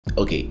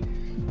Okay,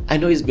 I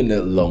know it's been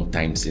a long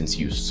time since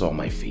you saw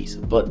my face,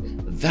 but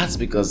that's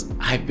because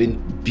I've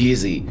been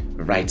busy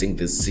writing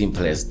the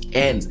simplest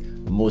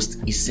and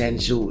most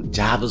essential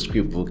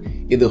JavaScript book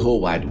in the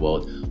whole wide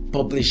world,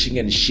 publishing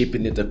and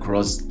shipping it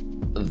across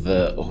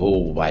the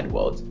whole wide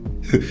world.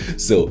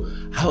 So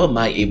how am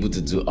I able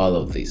to do all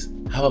of this?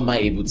 How am I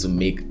able to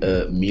make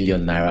 ₦1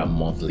 million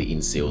monthly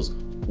in sales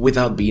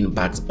without being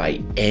backed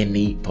by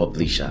any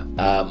publisher?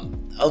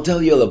 I'll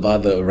tell you all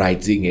about the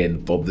writing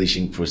and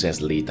publishing process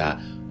later,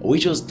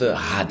 which was the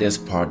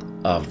hardest part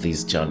of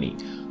this journey.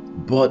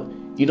 But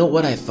you know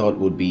what I thought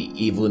would be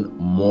even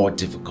more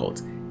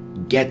difficult?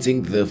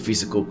 Getting the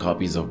physical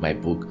copies of my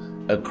book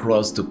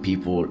across to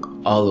people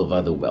all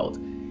over the world.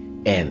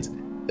 And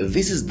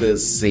this is the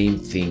same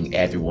thing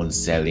everyone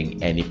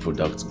selling any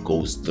product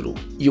goes through.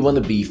 You want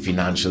to be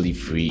financially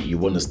free, you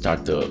want to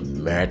start a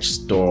merch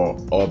store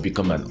or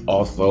become an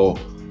author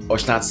or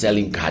start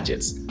selling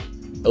gadgets.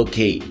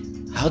 Okay,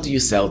 how do you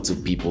sell to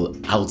people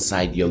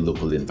outside your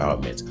local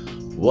environment?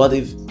 What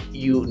if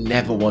you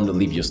never want to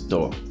leave your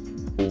store?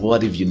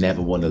 What if you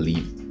never want to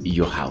leave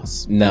your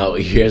house? Now,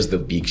 here's the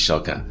big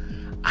shocker.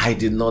 I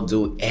did not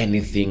do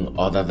anything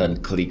other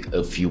than click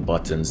a few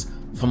buttons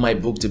for my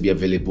book to be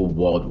available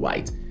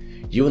worldwide.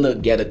 You want to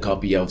get a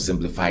copy of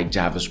simplified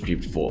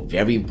JavaScript for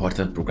very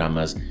important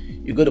programmers,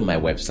 you go to my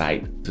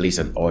website, place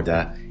an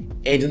order,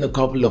 and in a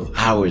couple of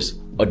hours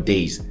or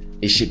days,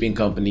 a shipping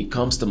company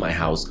comes to my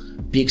house,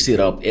 picks it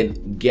up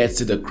and gets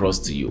it across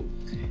to you.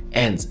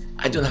 And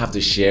I don't have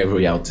to share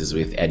royalties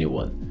with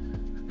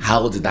anyone.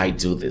 How did I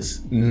do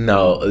this?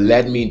 Now,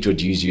 let me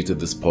introduce you to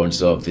the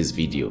sponsor of this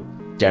video,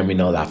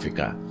 Terminal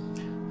Africa.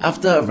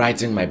 After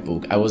writing my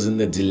book, I was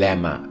in a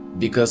dilemma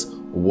because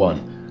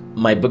 1,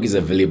 my book is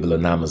available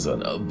on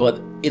Amazon,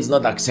 but it's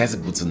not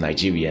accessible to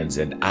Nigerians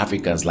and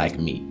Africans like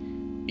me.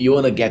 You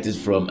want to get it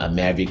from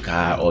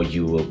America or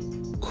Europe?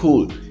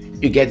 Cool,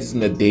 you get it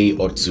in a day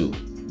or 2.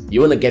 You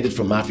want to get it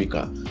from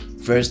Africa?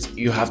 First,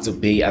 you have to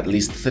pay at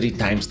least 3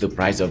 times the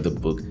price of the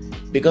book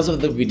because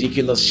of the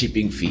ridiculous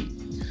shipping fee.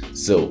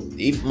 So,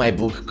 if my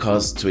book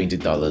costs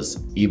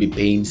 $20, you'll be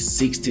paying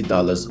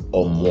 $60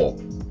 or more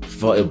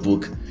for a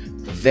book.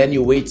 Then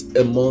you wait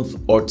a month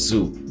or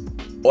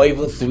 2 or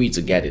even 3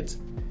 to get it.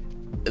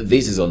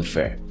 This is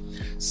unfair.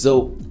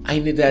 So, I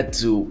needed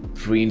to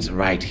print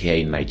right here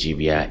in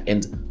Nigeria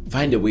and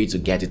find a way to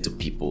get it to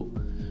people.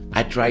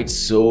 I tried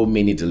so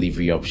many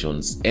delivery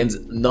options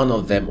and none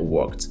of them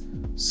worked.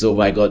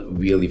 So I got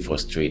really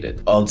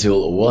frustrated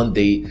until one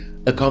day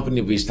a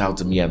company reached out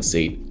to me and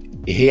said,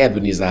 "Hey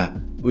Ebenezer,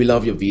 we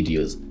love your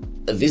videos.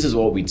 This is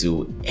what we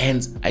do."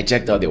 And I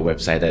checked out their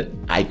website and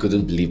I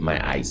couldn't believe my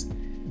eyes.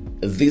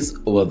 This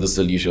was the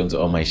solution to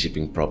all my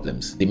shipping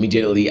problems.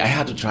 Immediately I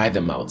had to try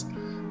them out.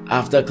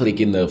 After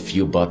clicking a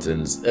few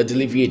buttons, a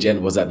delivery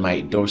agent was at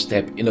my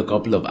doorstep in a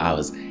couple of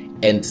hours,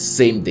 and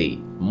same day,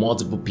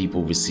 multiple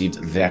people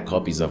received their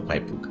copies of my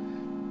book.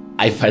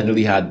 I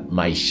finally had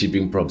my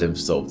shipping problem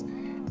solved.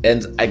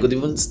 And I could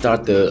even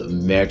start the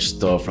merch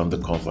store from the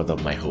comfort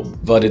of my home.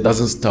 But it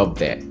doesn't stop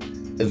there.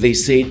 They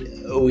said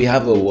we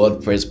have a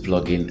WordPress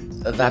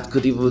plugin that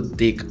could even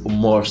take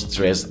more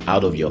stress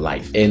out of your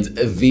life. And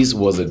this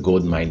was a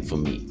goldmine for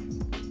me.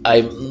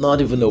 I'm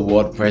not even a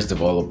WordPress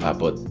developer,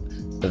 but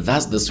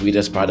that's the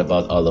sweetest part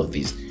about all of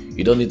this.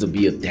 You don't need to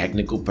be a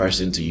technical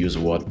person to use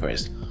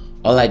WordPress.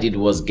 All I did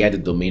was get a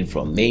domain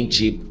from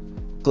Namecheap,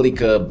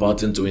 click a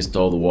button to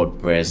install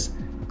WordPress,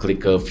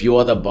 click a few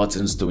other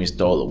buttons to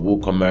install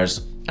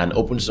Ecommerce, an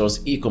open source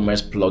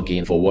e-commerce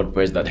plugin for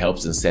WordPress that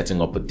helps in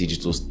setting up a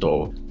digital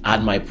store,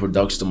 add my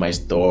products to my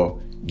store,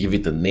 give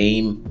it a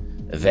name,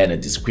 then a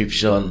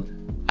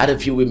description, add a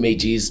few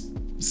images,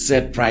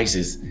 set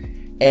prices,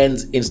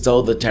 and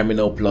install the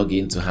terminal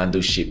plugin to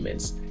handle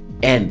shipments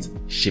and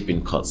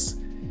shipping costs.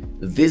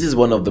 This is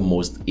one of the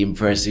most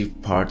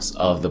impressive parts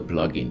of the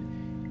plugin.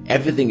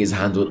 Everything is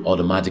handled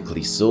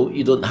automatically, so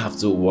you don't have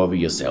to worry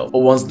yourself.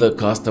 Once the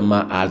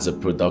customer adds a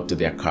product to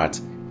their cart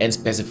and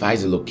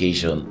specifies a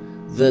location,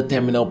 the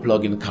terminal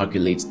plugin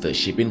calculates the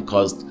shipping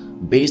cost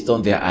based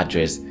on their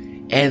address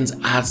and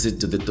adds it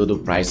to the total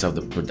price of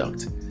the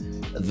product.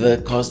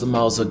 The customer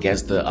also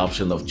gets the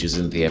option of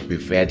choosing their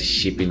preferred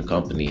shipping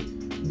company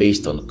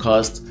based on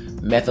cost,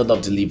 method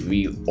of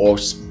delivery, or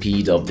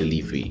speed of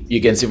delivery.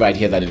 You can see right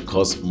here that it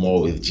costs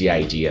more with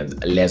GIG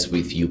and less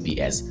with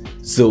UPS.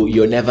 So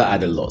you're never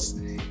at a loss.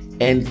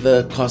 And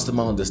the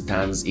customer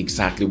understands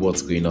exactly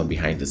what's going on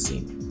behind the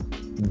scene.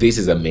 This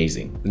is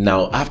amazing.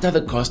 Now, after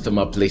the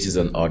customer places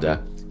an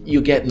order,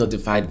 you get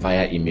notified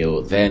via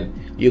email.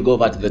 Then you go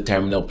over to the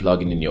terminal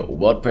plugin in your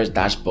WordPress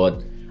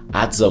dashboard,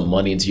 add some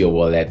money into your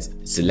wallet,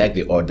 select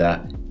the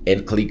order,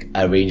 and click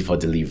Arrange for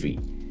Delivery.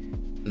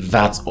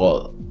 That's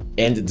all.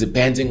 And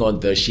depending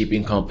on the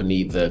shipping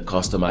company the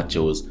customer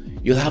chose,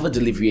 you'll have a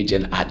delivery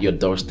agent at your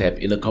doorstep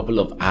in a couple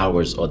of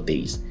hours or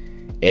days.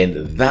 And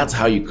that's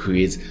how you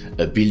create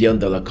 $1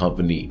 billion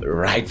company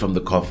right from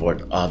the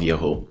comfort of your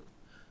home.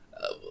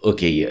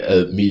 Okay,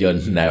 $1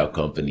 million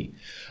company.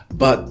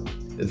 But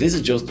this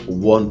is just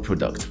one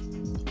product.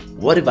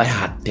 What if I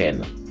had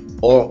 10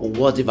 Or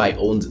what if I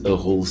owned a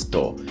whole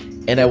store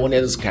and I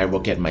wanted to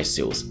skyrocket my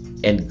sales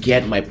and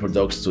get my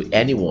products to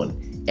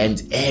anyone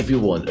and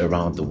everyone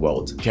around the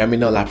world?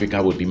 Terminal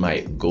Africa would be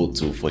my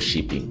go-to for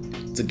shipping.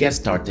 To get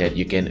started,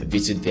 you can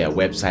visit their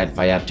website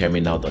via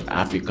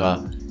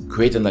terminal.africa,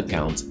 create an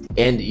account,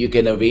 and you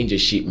can arrange a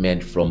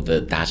shipment from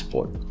the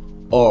dashboard.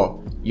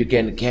 Or you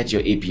can get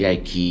your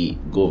API key,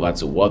 go over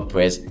to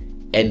WordPress,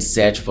 and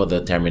search for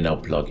the Terminal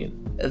plugin.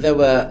 There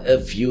were a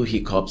few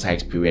hiccups I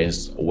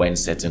experienced when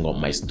setting up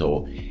my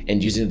store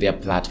and using their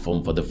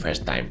platform for the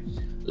first time,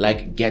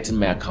 like getting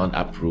my account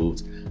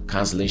approved,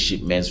 canceling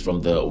shipments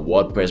from the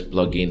WordPress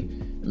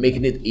plugin,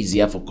 making it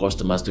easier for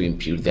customers to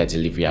input their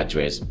delivery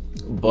address.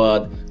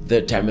 But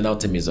the Terminal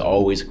team is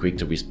always quick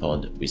to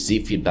respond,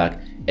 receive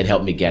feedback, and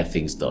help me get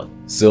things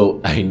done.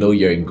 So I know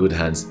you're in good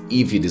hands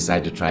if you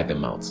decide to try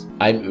them out.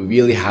 I'm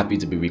really happy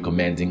to be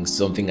recommending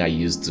something I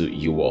use to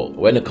you all.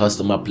 When a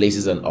customer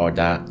places an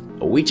order,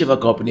 whichever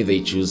company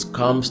they choose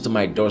comes to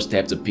my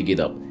doorstep to pick it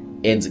up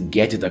and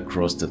get it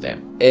across to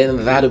them. And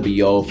that'll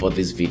be all for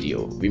this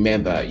video.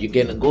 Remember, you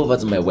can go over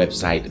to my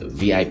website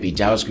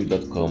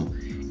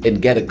vipjavascript.com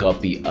and get a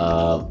copy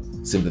of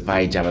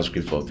Simplified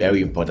JavaScript for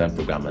Very Important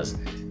Programmers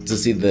to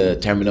see the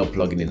Terminal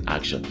plugin in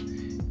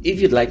action.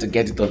 If you'd like to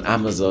get it on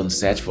Amazon,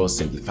 search for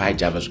Simplified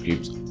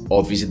JavaScript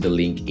or visit the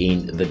link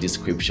in the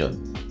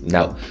description.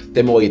 Now,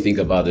 tell me what you think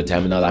about the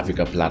Terminal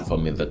Africa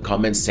platform in the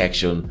comment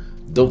section.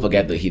 Don't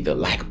forget to hit the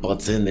like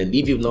button, and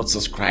if you've not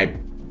subscribed,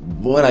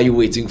 what are you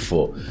waiting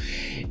for?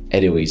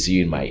 Anyway, see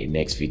you in my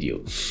next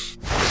video.